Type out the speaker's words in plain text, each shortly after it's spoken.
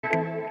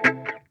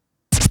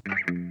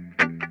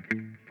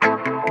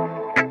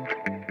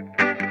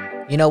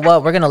You know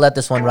what? We're going to let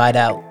this one ride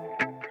out.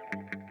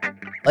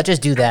 Let's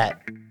just do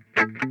that.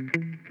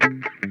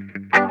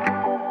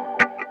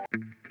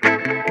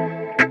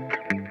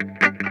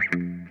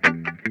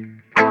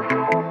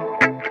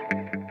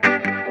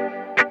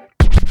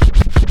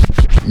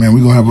 Man,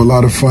 we're going to have a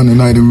lot of fun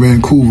tonight in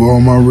Vancouver, all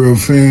my real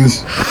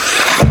fans.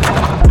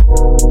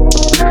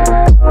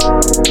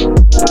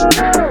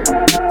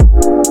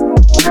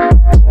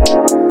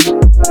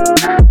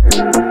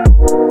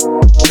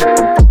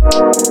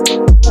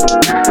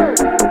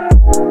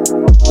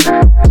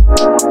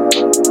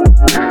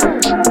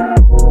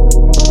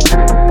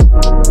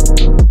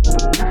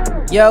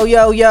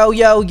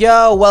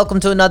 Yo. Welcome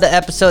to another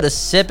episode of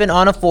Sippin'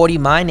 on a 40.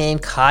 My name,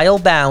 Kyle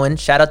Bowen.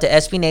 Shout out to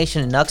SB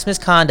Nation and Nux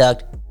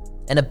Misconduct.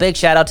 And a big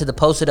shout out to the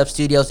Posted Up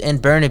Studios in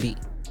Burnaby.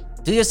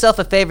 Do yourself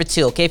a favor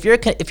too, okay?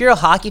 If you're a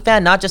hockey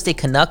fan, not just a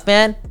Canuck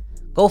fan,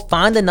 go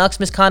find the Nux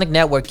Misconduct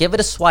Network, give it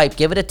a swipe,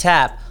 give it a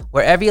tap,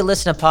 wherever you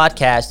listen to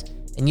podcasts,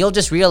 and you'll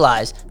just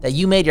realize that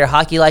you made your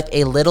hockey life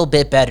a little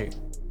bit better.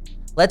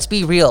 Let's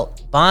be real.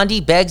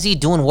 Bondi, Begsy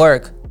doing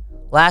work.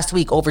 Last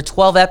week, over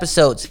 12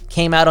 episodes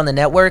came out on the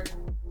network,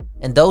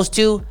 and those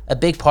two, a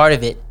big part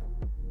of it.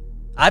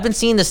 I've been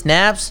seeing the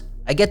snaps,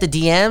 I get the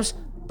DMs.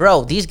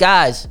 Bro, these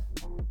guys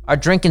are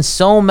drinking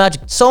so much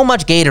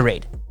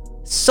Gatorade.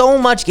 So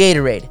much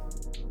Gatorade.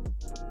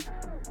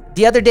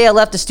 The other day I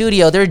left the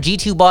studio, there are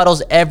G2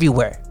 bottles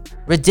everywhere.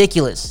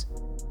 Ridiculous.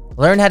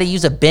 Learn how to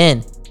use a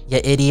bin, you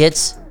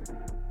idiots.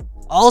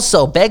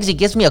 Also, Begsy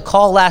gives me a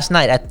call last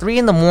night at 3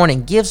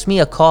 a.m, gives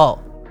me a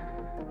call.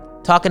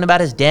 Talking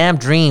about his damn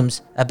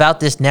dreams about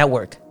this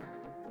network.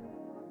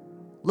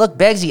 Look,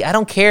 Begsy, I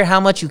don't care how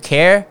much you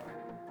care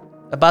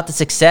about the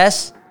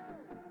success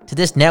to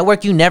this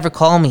network. You never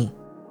call me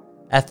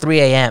at 3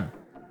 a.m.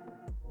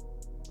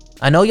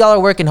 I know y'all are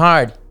working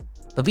hard,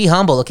 but be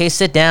humble, okay?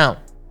 Sit down.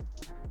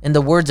 In the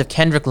words of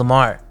Kendrick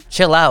Lamar,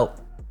 chill out.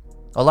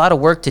 A lot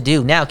of work to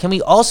do. Now, can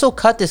we also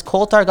cut this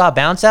Koltar got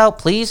bounce out,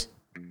 please?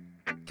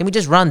 Can we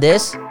just run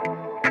this?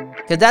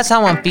 Because that's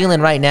how I'm feeling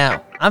right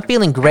now. I'm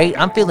feeling great.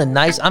 I'm feeling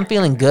nice. I'm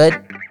feeling good.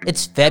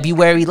 It's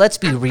February. Let's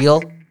be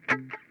real.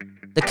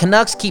 The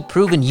Canucks keep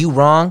proving you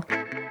wrong.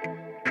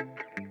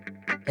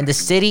 And the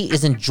city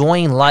is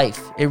enjoying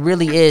life. It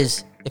really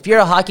is. If you're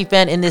a hockey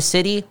fan in this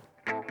city,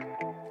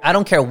 I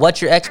don't care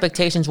what your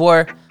expectations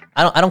were.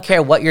 I don't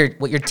care what your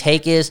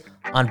take is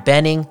on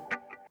Benning.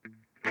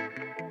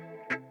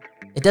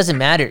 It doesn't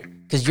matter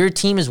because your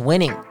team is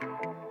winning.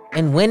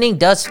 And winning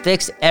does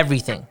fix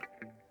everything.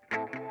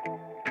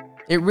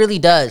 It really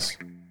does.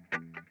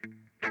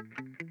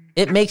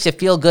 It makes you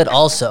feel good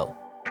also.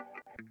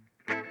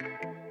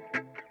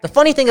 The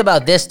funny thing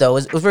about this, though,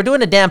 is we're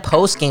doing a damn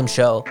post-game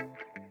show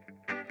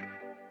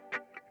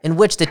in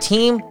which the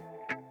team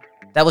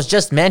that was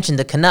just mentioned,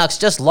 the Canucks,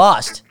 just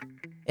lost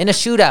in a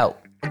shootout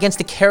against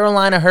the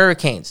Carolina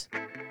Hurricanes.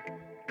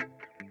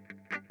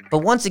 But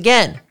once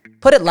again,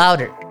 put it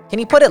louder. Can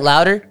you put it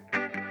louder?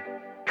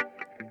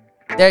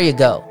 There you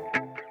go.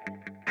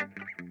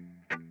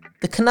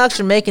 The Canucks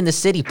are making the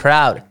city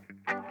proud.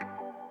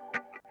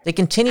 They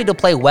continue to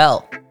play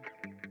well.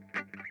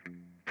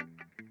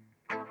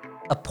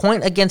 A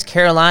point against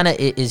Carolina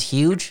is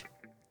huge.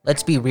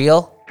 Let's be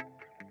real.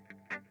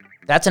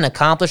 That's an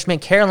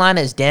accomplishment.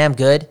 Carolina is damn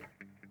good.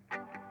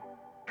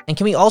 And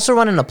can we also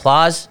run an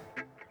applause?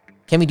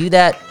 Can we do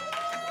that?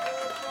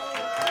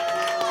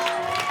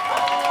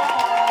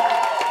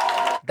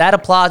 That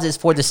applause is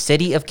for the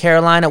city of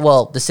Carolina.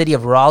 Well, the city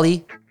of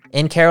Raleigh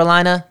in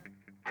Carolina.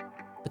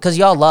 Because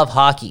y'all love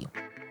hockey.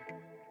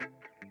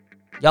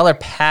 Y'all are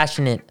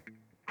passionate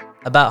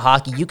about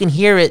hockey. You can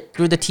hear it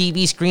through the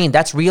TV screen.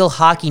 That's real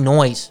hockey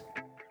noise.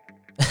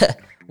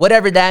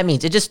 Whatever that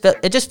means. It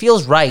just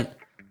feels right.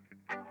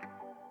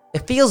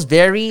 It feels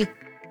very,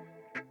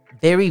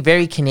 very,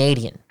 very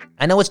Canadian.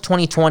 I know it's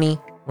 2020.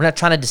 We're not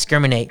trying to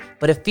discriminate,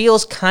 but it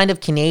feels kind of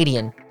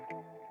Canadian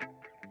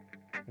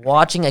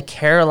watching a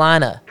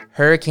Carolina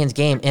Hurricanes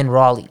game in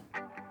Raleigh.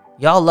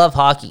 Y'all love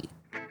hockey.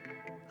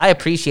 I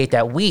appreciate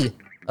that. We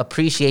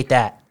appreciate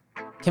that.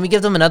 Can we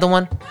give them another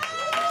one?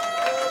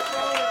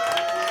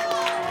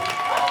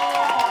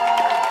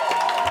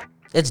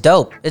 It's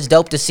dope. It's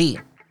dope to see.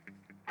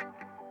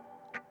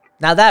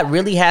 Now that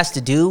really has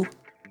to do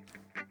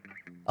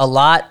a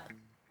lot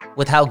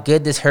with how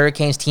good this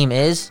Hurricanes team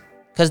is,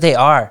 because they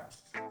are.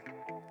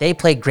 They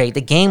played great.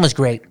 The game was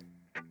great.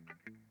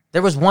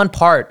 There was one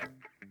part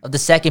of the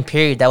second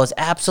period that was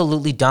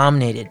absolutely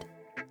dominated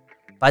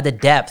by the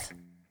depth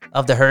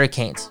of the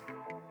Hurricanes.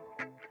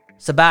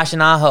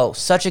 Sebastian Aho,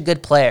 such a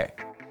good player.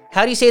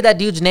 How do you say that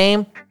dude's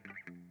name?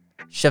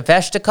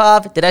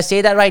 Svechnikov? Did I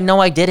say that right? No,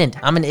 I didn't.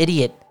 I'm an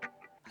idiot.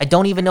 I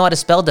don't even know how to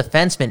spell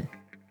defenseman.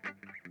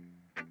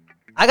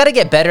 I gotta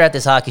get better at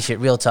this hockey shit,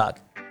 real talk.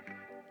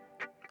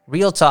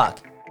 Real talk.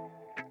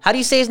 How do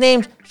you say his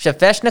name?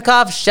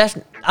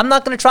 Svechnikov? I'm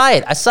not gonna try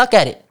it. I suck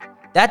at it.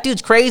 That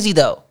dude's crazy,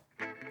 though.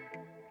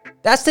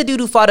 That's the dude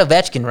who fought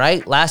Ovechkin,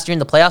 right? Last year in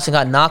the playoffs and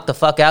got knocked the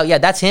fuck out. Yeah,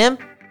 that's him.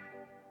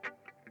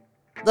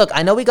 Look,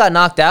 I know he got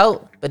knocked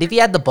out, but if he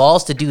had the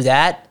balls to do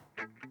that,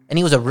 and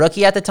he was a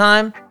rookie at the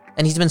time,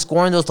 and he's been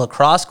scoring those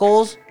lacrosse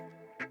goals.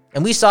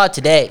 And we saw it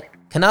today.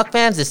 Canuck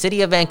fans, the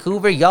city of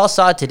Vancouver, y'all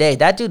saw it today.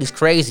 That dude is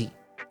crazy.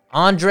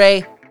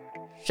 Andre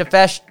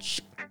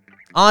Shafesh.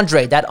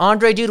 That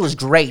Andre dude was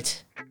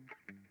great.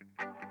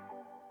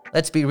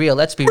 Let's be real.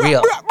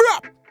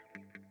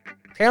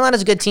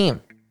 Carolina's a good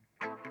team.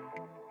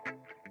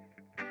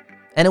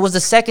 And it was the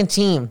second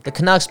team the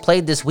Canucks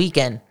played this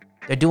weekend.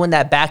 They're doing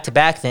that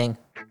back-to-back thing.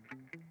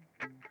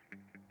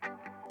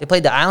 They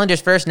played the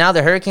Islanders first, now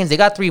the Hurricanes. They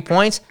got 3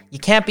 points. You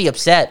can't be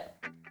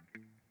upset.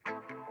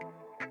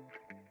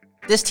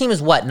 This team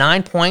is what,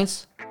 9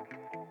 points?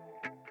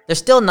 They're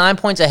still 9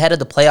 points ahead of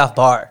the playoff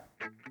bar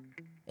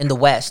in the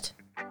West,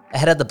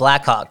 ahead of the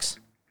Blackhawks.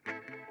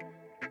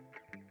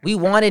 We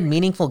wanted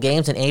meaningful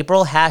games in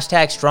April.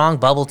 Hashtag strong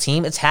bubble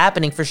team. It's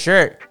happening for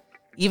sure.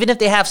 Even if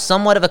they have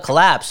somewhat of a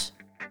collapse,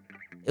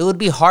 it would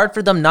be hard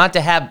for them not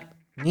to have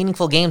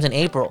meaningful games in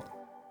April.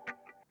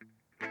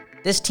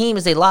 This team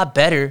is a lot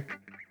better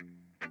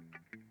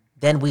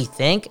than we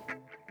think.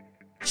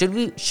 Should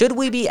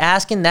we be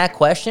asking that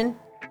question?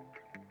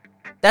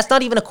 That's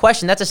not even a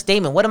question. That's a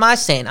statement. What am I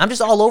saying? I'm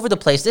just all over the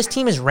place. This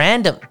team is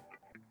random.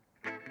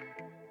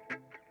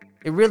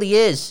 It really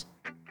is.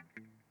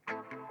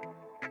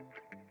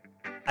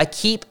 I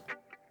keep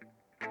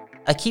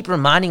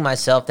reminding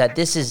myself that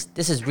this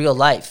is real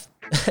life.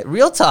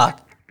 Real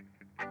talk.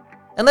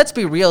 And let's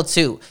be real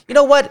too. You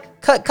know what?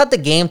 Cut the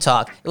game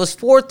talk. It was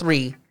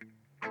 4-3.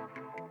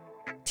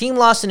 Team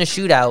lost in a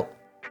shootout.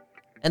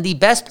 And the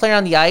best player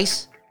on the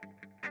ice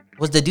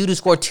was the dude who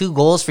scored 2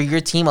 goals for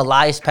your team,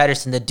 Elias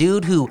Pettersson. The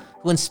dude who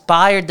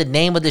inspired the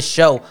name of the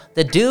show.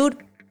 The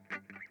dude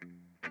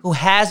who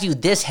has you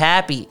this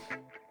happy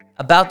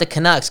about the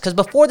Canucks. Because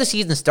before the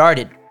season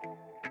started,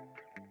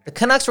 the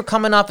Canucks were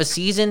coming off a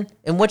season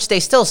in which they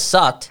still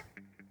sucked.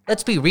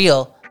 Let's be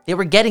real. They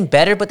were getting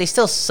better, but they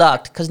still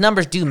sucked because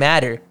numbers do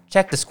matter.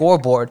 Check the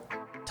scoreboard.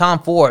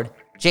 Tom Ford,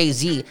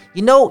 Jay-Z.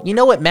 You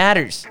know it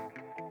matters.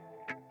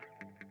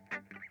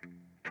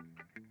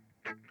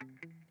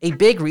 A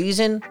big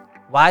reason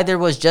why there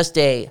was just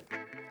a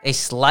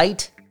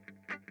slight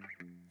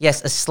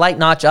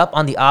notch up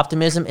on the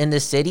optimism in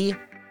this city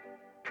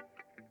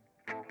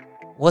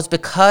was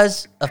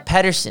because of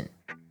Pettersson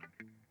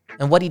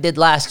and what he did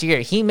last year.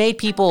 He made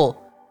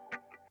people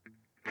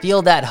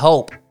feel that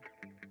hope.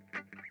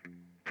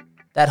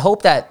 That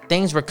hope that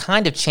things were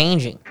kind of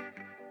changing.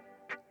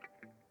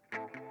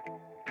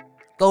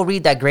 Go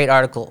read that great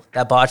article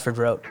that Bodford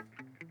wrote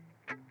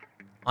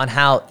on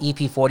how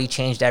EP40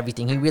 changed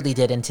everything. He really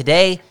did. And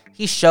today,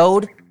 he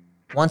showed,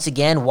 once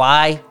again,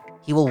 why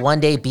he will one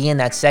day be in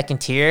that second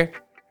tier.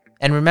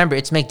 And remember,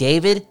 it's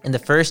McDavid in the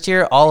first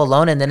tier all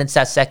alone, and then it's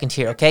that second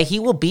tier, okay? He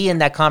will be in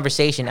that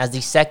conversation as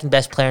the second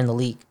best player in the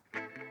league.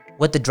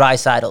 With the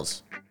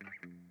Draisaitl's.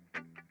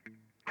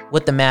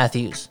 With the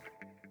Matthews.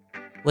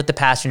 With the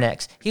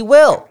Pasternaks. He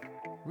will.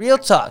 Real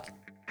talk.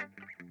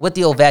 With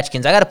the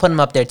Ovechkins. I got to put him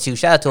up there too.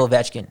 Shout out to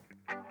Ovechkin.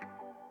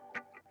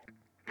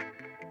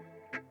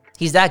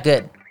 He's that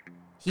good.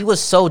 He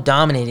was so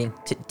dominating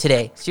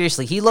today.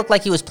 Seriously, he looked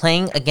like he was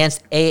playing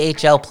against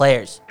AHL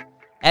players.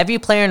 Every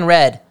player in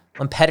red,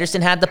 when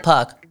Pettersson had the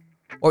puck,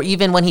 or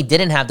even when he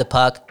didn't have the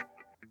puck,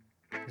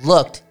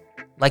 looked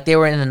like they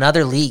were in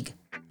another league,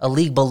 a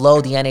league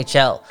below the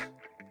NHL.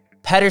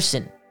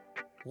 Pettersson,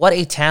 what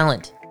a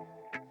talent.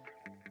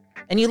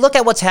 And you look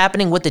at what's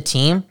happening with the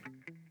team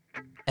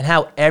and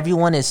how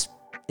everyone is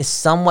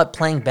somewhat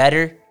playing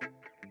better.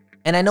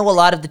 And I know a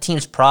lot of the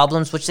team's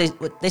problems, which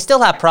they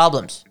still have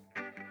problems.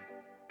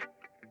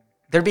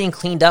 They're being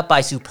cleaned up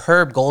by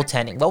superb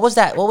goaltending. What was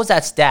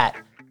that stat?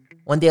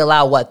 When they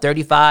allow,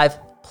 35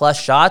 plus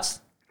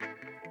shots?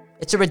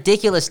 It's a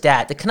ridiculous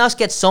stat. The Canucks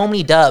get so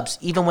many dubs,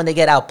 even when they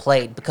get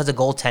outplayed because of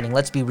goaltending.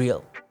 Let's be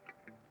real.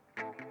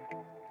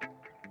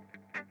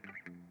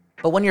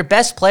 But when your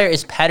best player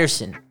is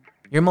Pettersson,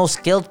 your most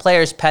skilled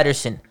player is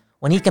Pettersson,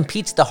 when he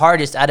competes the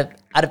hardest out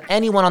of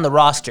anyone on the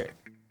roster,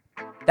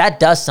 that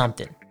does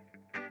something.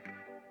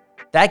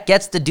 That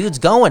gets the dudes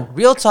going.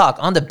 Real talk.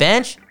 On the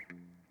bench,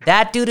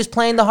 that dude is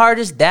playing the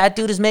hardest. That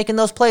dude is making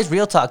those plays.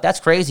 Real talk. That's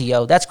crazy,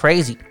 yo. That's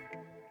crazy.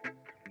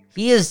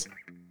 He is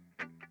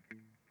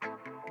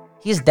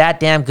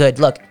that damn good.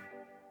 Look,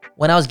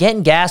 when I was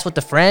getting gas with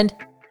a friend,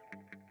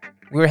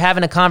 we were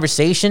having a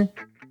conversation,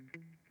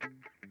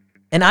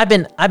 and I've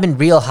been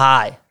real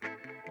high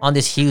on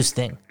this Hughes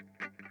thing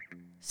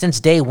since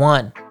day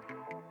one.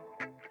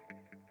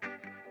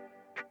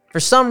 For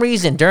some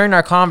reason, during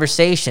our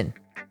conversation,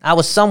 I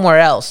was somewhere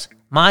else.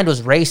 Mind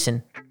was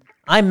racing.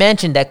 I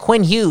mentioned that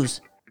Quinn Hughes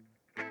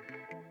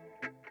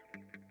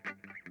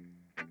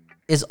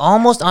is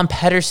almost on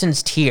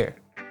Pettersson's tier.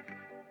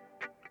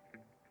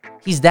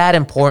 He's that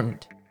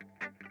important.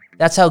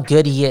 That's how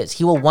good he is.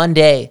 He will one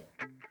day,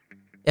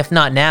 if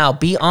not now,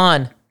 be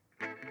on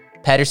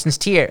Pettersson's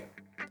tier.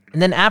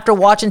 And then after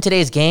watching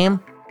today's game,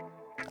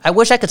 I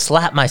wish I could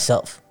slap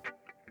myself.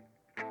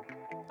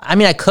 I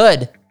mean, I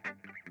could,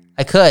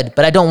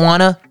 but I don't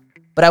want to.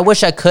 But I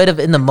wish I could have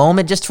in the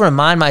moment, just to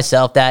remind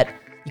myself that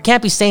you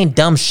can't be saying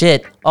dumb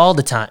shit all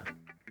the time.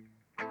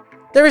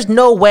 There is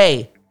no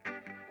way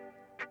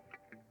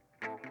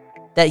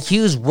that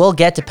Hughes will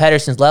get to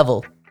Pettersson's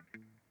level.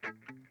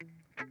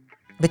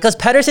 Because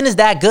Pettersson is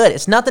that good.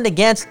 It's nothing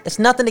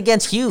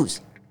against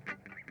Hughes.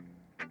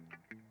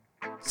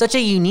 Such a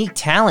unique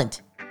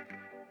talent.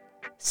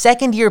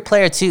 Second-year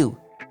player too.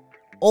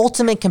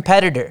 Ultimate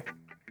competitor.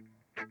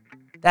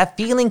 That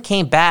feeling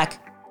came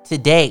back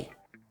today.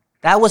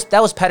 That was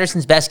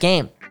Pettersson's best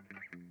game.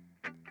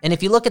 And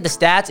if you look at the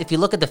stats, if you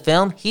look at the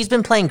film, he's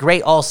been playing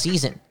great all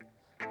season.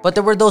 But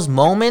there were those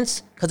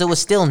moments, because it was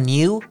still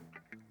new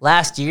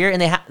last year,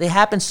 and they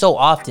happened so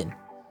often,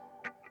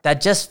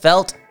 that just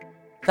felt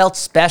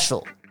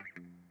special.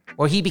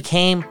 Where he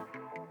became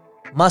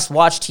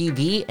must-watch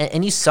TV,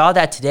 and you saw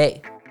that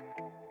today.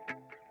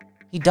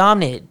 He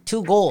dominated.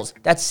 2 goals.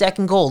 That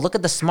second goal, look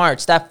at the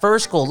smarts. That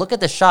first goal, look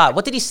at the shot.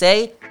 What did he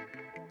say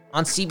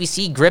on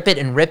CBC? Grip it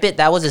and rip it.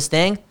 That was his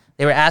thing.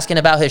 They were asking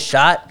about his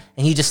shot,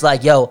 and he just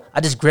like, yo, I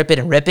just grip it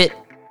and rip it.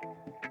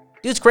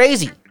 Dude's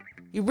crazy.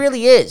 He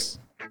really is.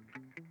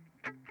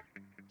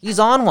 He's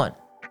on one.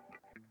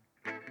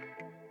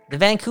 The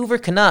Vancouver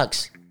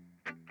Canucks.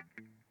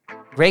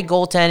 Great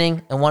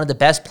goaltending and one of the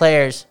best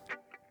players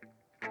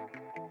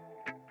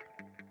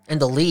in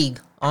the league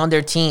on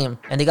their team.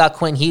 And they got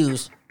Quinn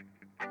Hughes.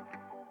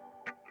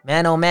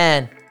 Man, oh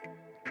man.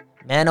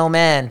 Man, oh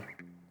man.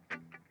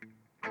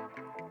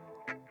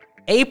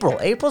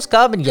 April's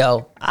coming,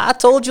 yo. I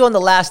told you on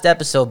the last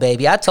episode,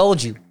 baby. I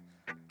told you.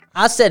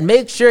 I said,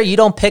 make sure you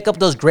don't pick up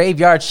those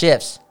graveyard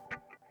shifts.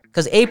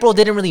 Because April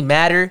didn't really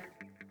matter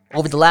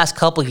over the last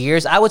couple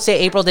years. I would say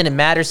April didn't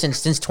matter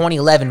since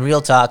 2011,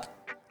 real talk.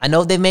 I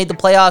know they've made the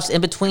playoffs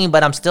in between,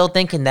 but I'm still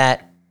thinking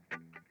that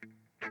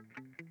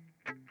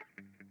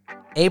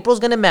April's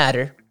going to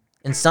matter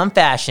in some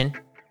fashion.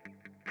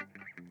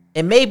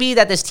 It may be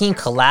that this team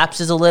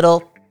collapses a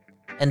little.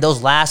 And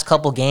those last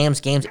couple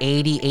games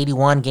 80,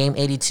 81, game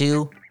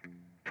 82,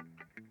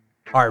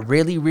 are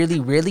really, really,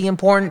 really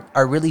important,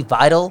 are really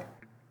vital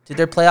to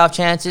their playoff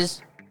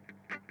chances.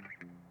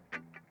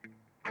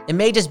 It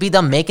may just be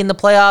them making the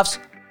playoffs,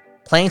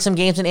 playing some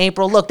games in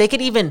April. Look, they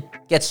could even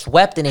get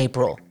swept in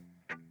April.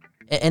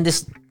 And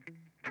this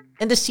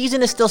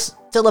season is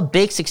still a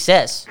big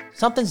success.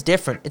 Something's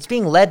different. It's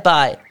being led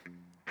by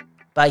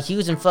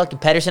Hughes and fucking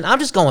Pettersson. I'm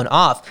just going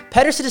off.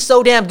 Pettersson is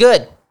so damn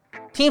good.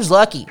 Team's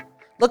lucky.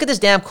 Look at this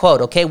damn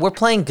quote, okay? We're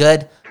playing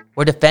good.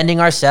 We're defending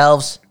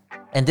ourselves.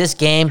 And this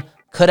game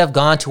could have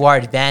gone to our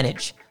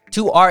advantage.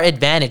 To our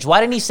advantage.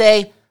 Why didn't he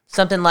say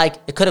something like,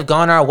 it could have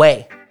gone our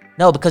way?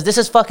 No, because this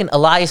is fucking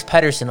Elias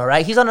Pettersson, all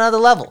right? He's on another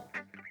level.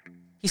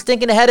 He's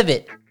thinking ahead of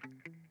it.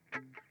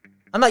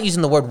 I'm not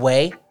using the word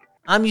way.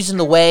 I'm using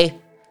the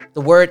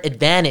word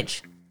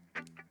advantage.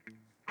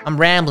 I'm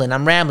rambling.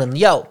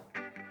 Yo.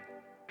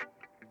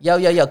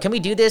 Can we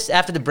do this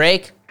after the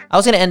break? I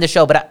was going to end the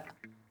show, but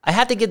I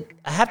have to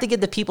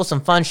give the people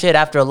some fun shit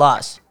after a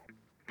loss.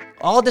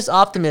 All this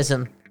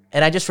optimism,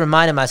 and I just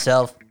reminded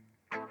myself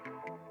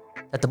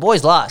that the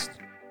boys lost.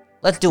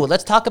 Let's do it.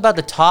 Let's talk about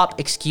the top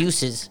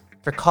excuses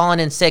for calling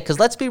in sick. Because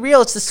let's be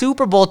real, it's the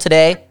Super Bowl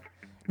today.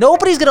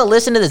 Nobody's going to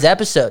listen to this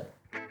episode.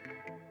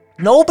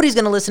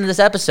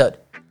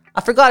 I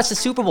forgot it's the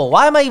Super Bowl.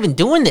 Why am I even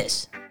doing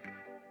this?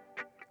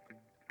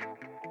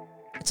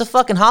 It's a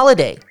fucking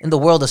holiday in the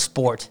world of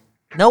sport.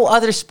 No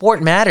other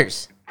sport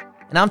matters.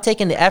 And I'm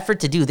taking the effort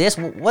to do this.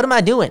 What am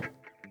I doing?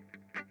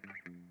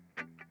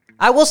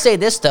 I will say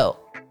this, though.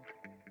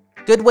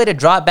 Good way to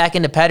drop back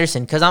into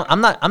Pettersson, because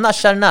I'm not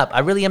shutting up.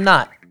 I really am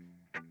not.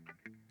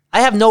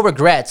 I have no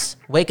regrets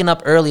waking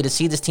up early to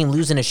see this team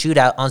lose in a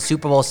shootout on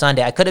Super Bowl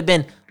Sunday. I could have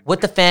been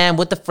with the fam,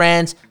 with the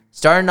friends,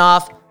 starting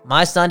off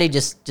my Sunday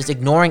just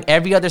ignoring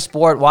every other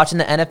sport, watching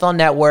the NFL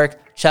Network,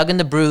 chugging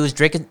the brews,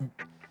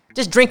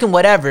 drinking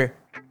whatever.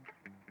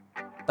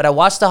 But I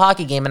watched the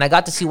hockey game, and I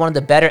got to see one of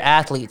the better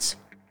athletes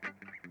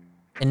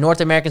in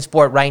North American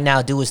sport right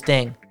now do his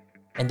thing.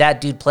 And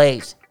that dude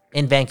plays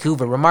in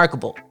Vancouver.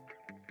 Remarkable.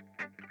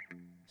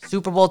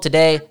 Super Bowl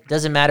today.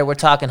 Doesn't matter. We're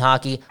talking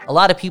hockey. A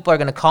lot of people are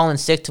going to call in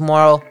sick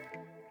tomorrow.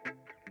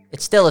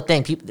 It's still a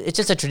thing. It's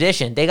just a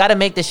tradition. They got to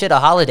make this shit a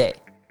holiday.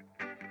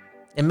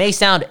 It may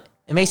sound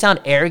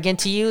arrogant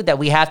to you that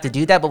we have to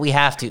do that, but we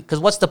have to. Because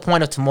what's the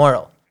point of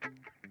tomorrow?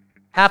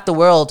 Half the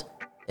world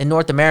in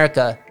North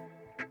America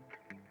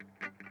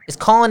is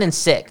calling in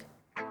sick.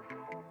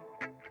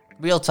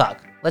 Real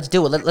talk. Let's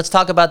do it. Let's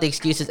talk about the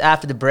excuses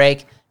after the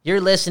break.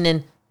 You're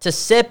listening to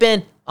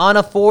Sippin' on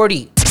a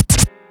 40.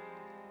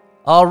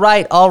 All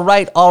right.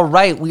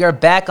 We are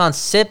back on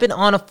Sippin'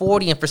 on a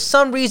 40. And for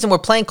some reason, we're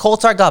playing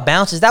Coulthard Got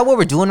Bounced. Is that what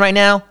we're doing right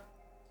now?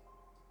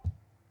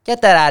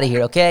 Get that out of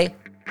here, okay?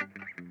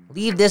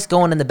 Leave this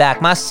going in the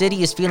back. My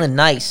city is feeling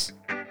nice.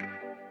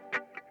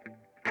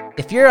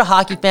 If you're a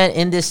hockey fan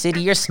in this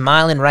city, you're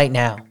smiling right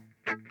now.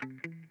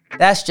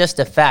 That's just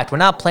a fact. We're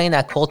not playing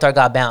that Coulthard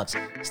Got Bounced.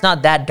 It's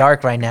not that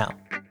dark right now.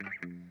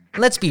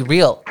 And let's be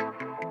real.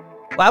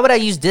 Why would I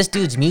use this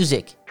dude's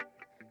music?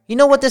 You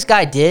know what this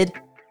guy did?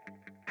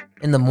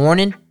 In the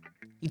morning,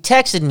 he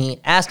texted me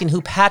asking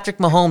who Patrick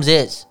Mahomes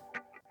is.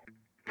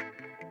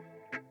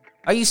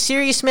 Are you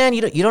serious, man?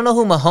 You don't know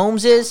who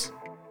Mahomes is?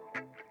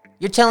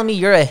 You're telling me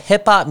you're a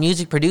hip-hop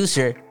music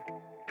producer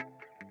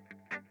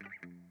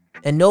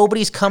and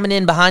nobody's coming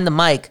in behind the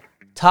mic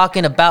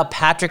talking about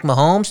Patrick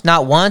Mahomes?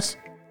 Not once?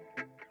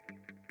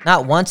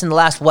 Not once in the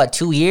last,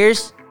 2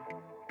 years?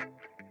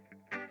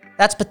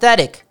 That's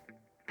pathetic.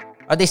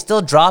 Are they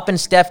still dropping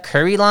Steph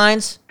Curry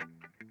lines?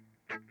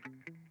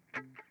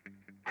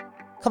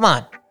 Come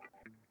on.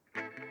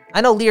 I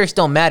know lyrics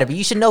don't matter, but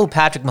you should know who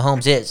Patrick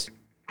Mahomes is.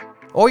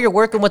 Or you're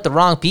working with the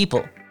wrong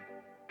people.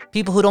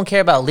 People who don't care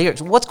about lyrics.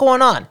 What's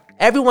going on?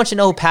 Everyone should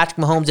know who Patrick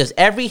Mahomes is.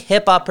 Every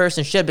hip-hop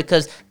person should,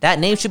 because that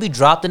name should be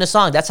dropped in a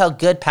song. That's how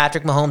good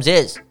Patrick Mahomes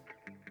is.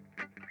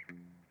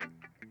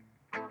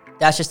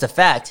 That's just a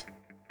fact.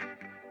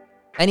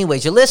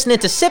 Anyways, you're listening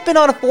to Sippin'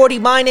 on a 40.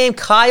 My name,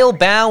 Kyle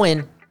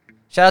Bowen.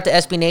 Shout out to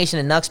SB Nation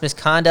and Nucks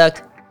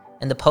Misconduct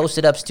and the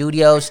Posted Up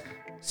Studios.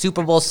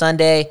 Super Bowl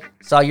Sunday,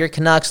 saw your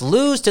Canucks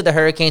lose to the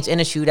Hurricanes in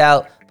a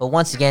shootout. But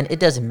once again, it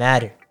doesn't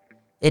matter.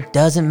 It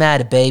doesn't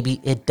matter, baby.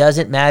 It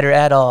doesn't matter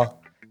at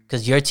all.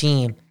 Because your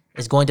team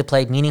is going to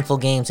play meaningful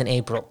games in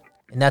April.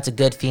 And that's a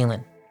good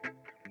feeling.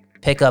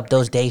 Pick up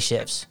those day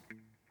shifts.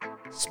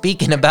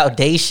 Speaking about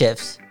day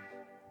shifts,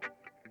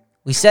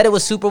 we said it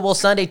was Super Bowl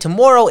Sunday.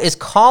 Tomorrow is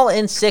Call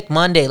In Sick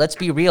Monday. Let's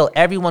be real.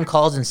 Everyone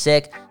calls in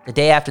sick the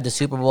day after the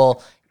Super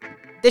Bowl.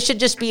 This should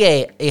just be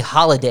a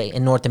holiday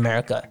in North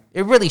America.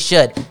 It really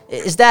should.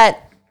 Is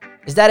that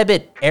a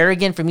bit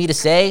arrogant for me to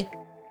say?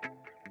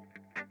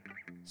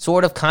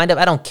 Sort of, kind of.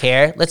 I don't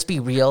care. Let's be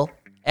real.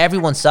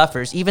 Everyone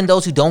suffers, even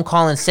those who don't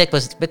call in sick,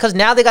 but because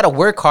now they got to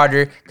work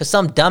harder because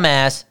some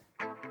dumbass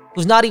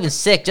who's not even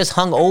sick, just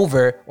hung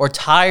over or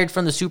tired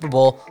from the Super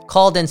Bowl,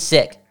 called in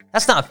sick.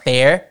 That's not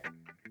fair.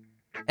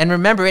 And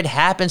remember, it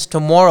happens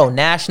tomorrow,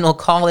 National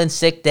Call In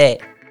Sick Day.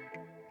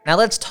 Now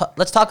let's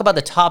talk about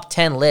the top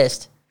 10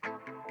 list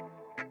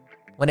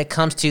when it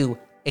comes to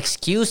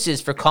excuses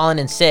for calling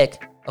in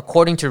sick,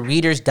 according to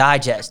Reader's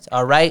Digest.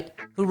 All right,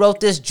 who wrote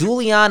this?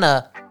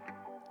 Juliana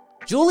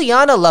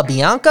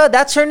LaBianca.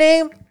 That's her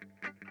name.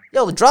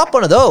 Yo, drop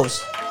one of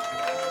those.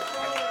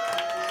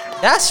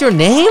 That's your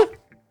name?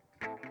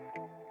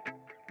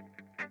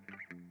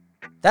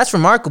 That's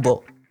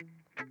remarkable.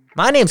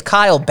 My name's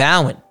Kyle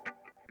Bowen.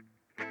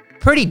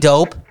 Pretty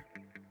dope.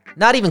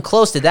 Not even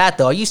close to that,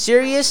 though. Are you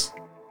serious?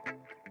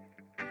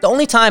 The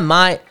only time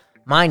my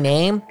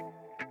name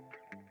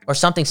or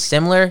something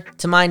similar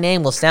to my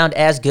name will sound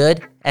as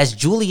good as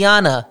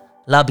Juliana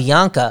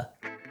LaBianca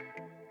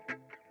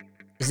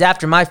is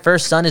after my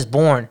first son is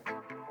born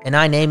and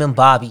I name him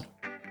Bobby.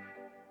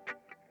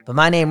 But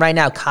my name right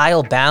now,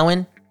 Kyle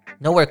Bowen,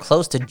 nowhere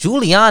close to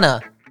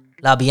Juliana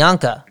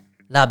LaBianca.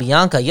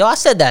 Yo, I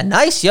said that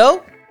nice,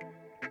 yo.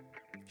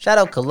 Shout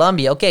out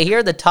Colombia. Okay, here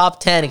are the top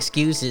 10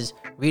 excuses.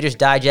 Reader's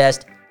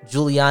Digest,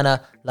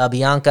 Juliana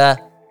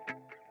LaBianca.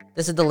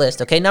 This is the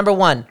list, okay? Number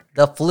 1,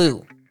 the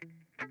flu.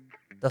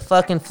 The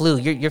fucking flu.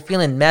 You're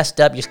feeling messed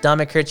up. Your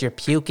stomach hurts. You're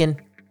puking.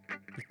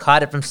 You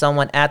caught it from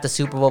someone at the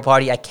Super Bowl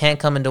party. I can't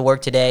come into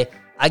work today.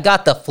 I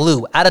got the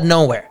flu out of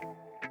nowhere.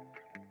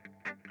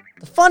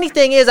 The funny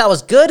thing is, I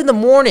was good in the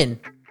morning,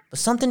 but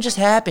something just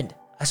happened.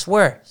 I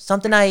swear.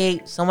 Something I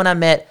ate, someone I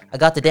met, I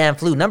got the damn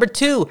flu. Number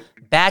 2,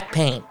 back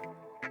pain.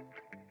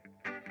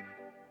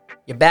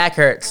 Your back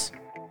hurts.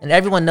 And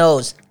everyone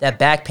knows that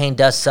back pain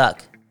does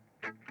suck.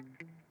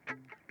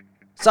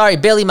 Sorry,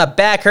 Billy, my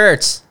back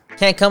hurts.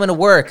 Can't come into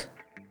work.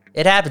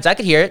 It happens. I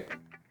could hear it.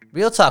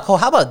 Real talk. Oh,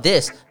 how about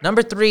this?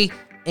 Number 3,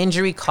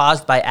 injury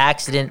caused by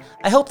accident.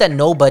 I hope that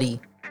nobody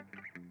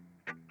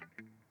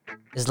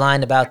is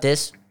lying about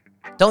this.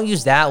 Don't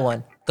use that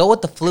one. Go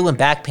with the flu and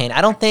back pain.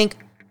 I don't think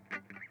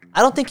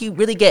you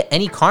really get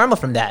any karma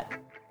from that.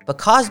 But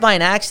caused by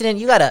an accident,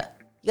 you gotta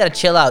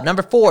chill out.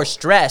 Number 4,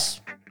 stress.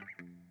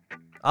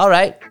 All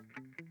right.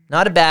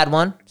 Not a bad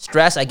one.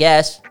 Stress, I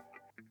guess.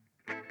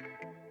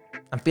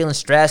 I'm feeling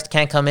stressed.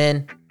 Can't come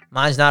in.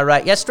 Mine's not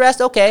right. Yeah,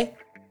 stressed. Okay.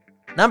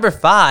 Number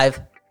 5,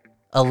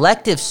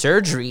 elective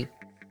surgery.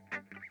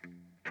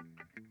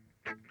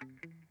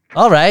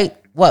 All right.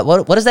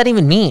 What does that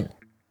even mean?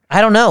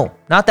 I don't know.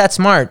 Not that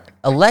smart.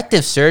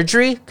 Elective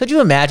surgery? Could you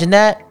imagine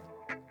that?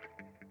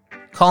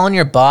 Calling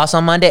your boss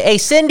on Monday. Hey,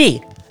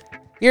 Cindy,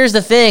 here's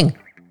the thing.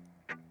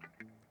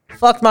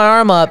 Fucked my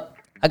arm up.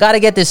 I got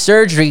to get this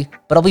surgery,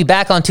 but I'll be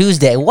back on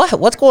Tuesday.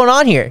 What's going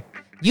on here?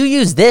 You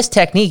use this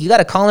technique. You got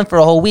to call in for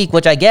a whole week,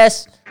 which I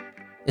guess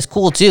is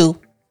cool too.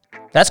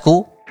 That's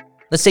cool.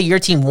 Let's say your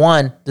team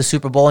won the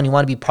Super Bowl and you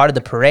want to be part of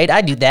the parade.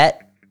 I'd do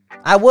that.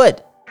 I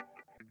would.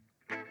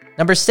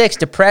 Number 6,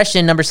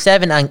 depression. Number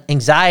 7,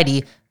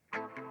 anxiety.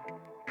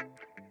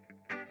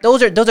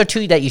 Those are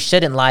 2 that you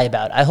shouldn't lie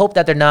about. I hope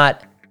that they're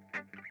not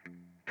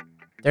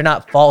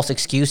false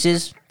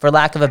excuses, for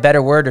lack of a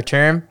better word or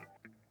term.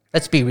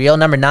 Let's be real.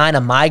 Number 9,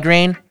 a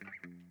migraine.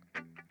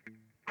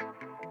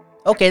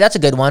 Okay, that's a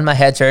good one. My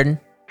head's hurting.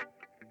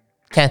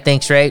 Can't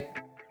think straight.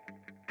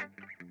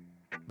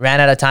 Ran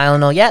out of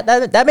Tylenol. Yeah,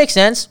 that makes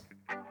sense.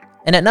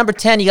 And at number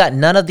 10, you got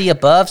none of the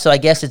above, so I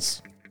guess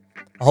it's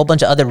a whole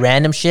bunch of other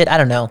random shit. I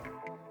don't know.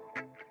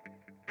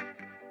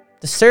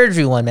 The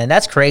surgery one, man,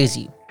 that's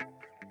crazy.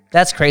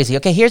 That's crazy.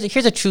 Okay, here's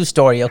a true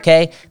story,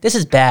 okay? This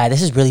is bad.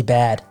 This is really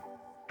bad.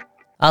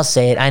 I'll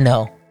say it. I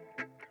know.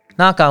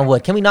 Knock on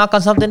wood. Can we knock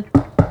on something?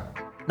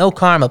 No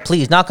karma,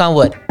 please. Knock on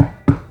wood.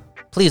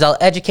 Please, I'll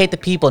educate the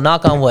people.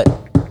 Knock on wood.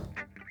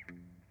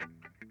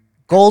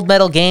 Gold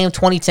medal game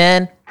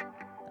 2010.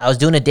 I was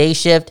doing a day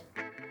shift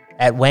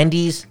at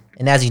Wendy's.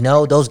 And as you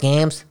know, those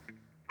games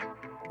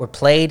were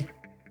played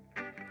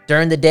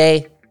during the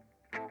day.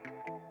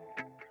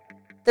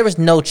 There was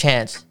no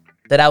chance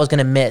that I was going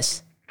to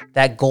miss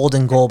that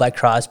golden goal by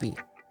Crosby.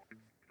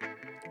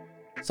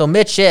 So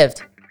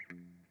mid-shift,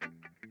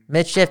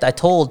 I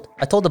told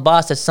the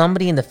boss that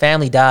somebody in the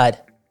family died.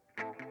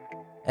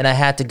 And I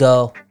had to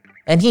go.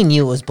 And he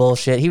knew it was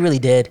bullshit. He really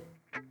did.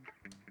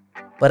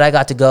 But I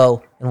got to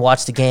go and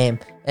watch the game.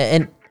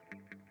 And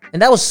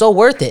that was so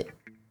worth it.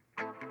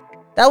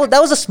 That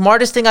was the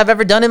smartest thing I've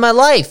ever done in my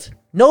life.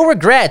 No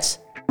regrets.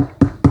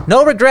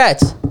 No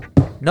regrets.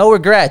 No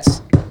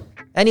regrets.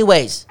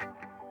 Anyways,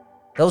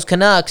 those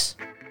Canucks,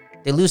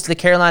 they lose to the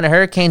Carolina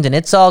Hurricanes, and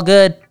it's all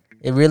good.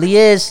 It really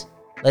is.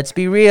 Let's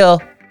be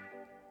real.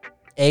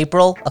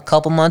 April, a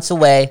couple months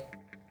away.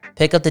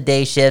 Pick up the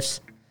day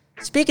shifts.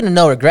 Speaking of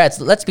no regrets,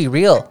 let's be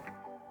real.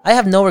 I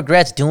have no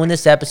regrets doing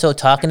this episode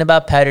talking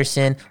about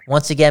Pettersson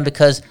once again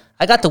because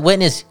I got to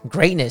witness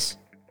greatness,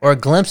 or a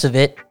glimpse of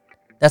it.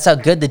 That's how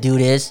good the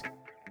dude is.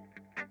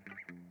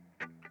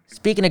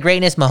 Speaking of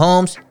greatness,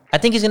 Mahomes, I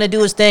think he's going to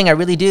do his thing. I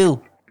really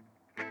do.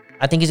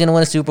 I think he's going to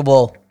win a Super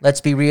Bowl.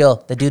 Let's be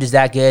real. The dude is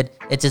that good.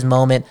 It's his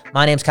moment.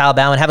 My name's Kyle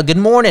Bowen. Have a good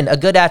morning, a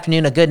good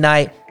afternoon, a good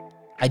night.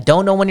 I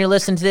don't know when you're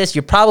listening to this.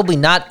 You're probably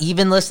not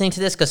even listening to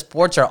this because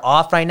sports are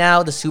off right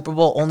now. The Super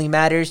Bowl only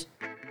matters.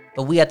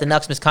 But we at the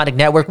Nucks Misconduct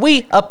Network,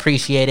 we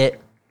appreciate it.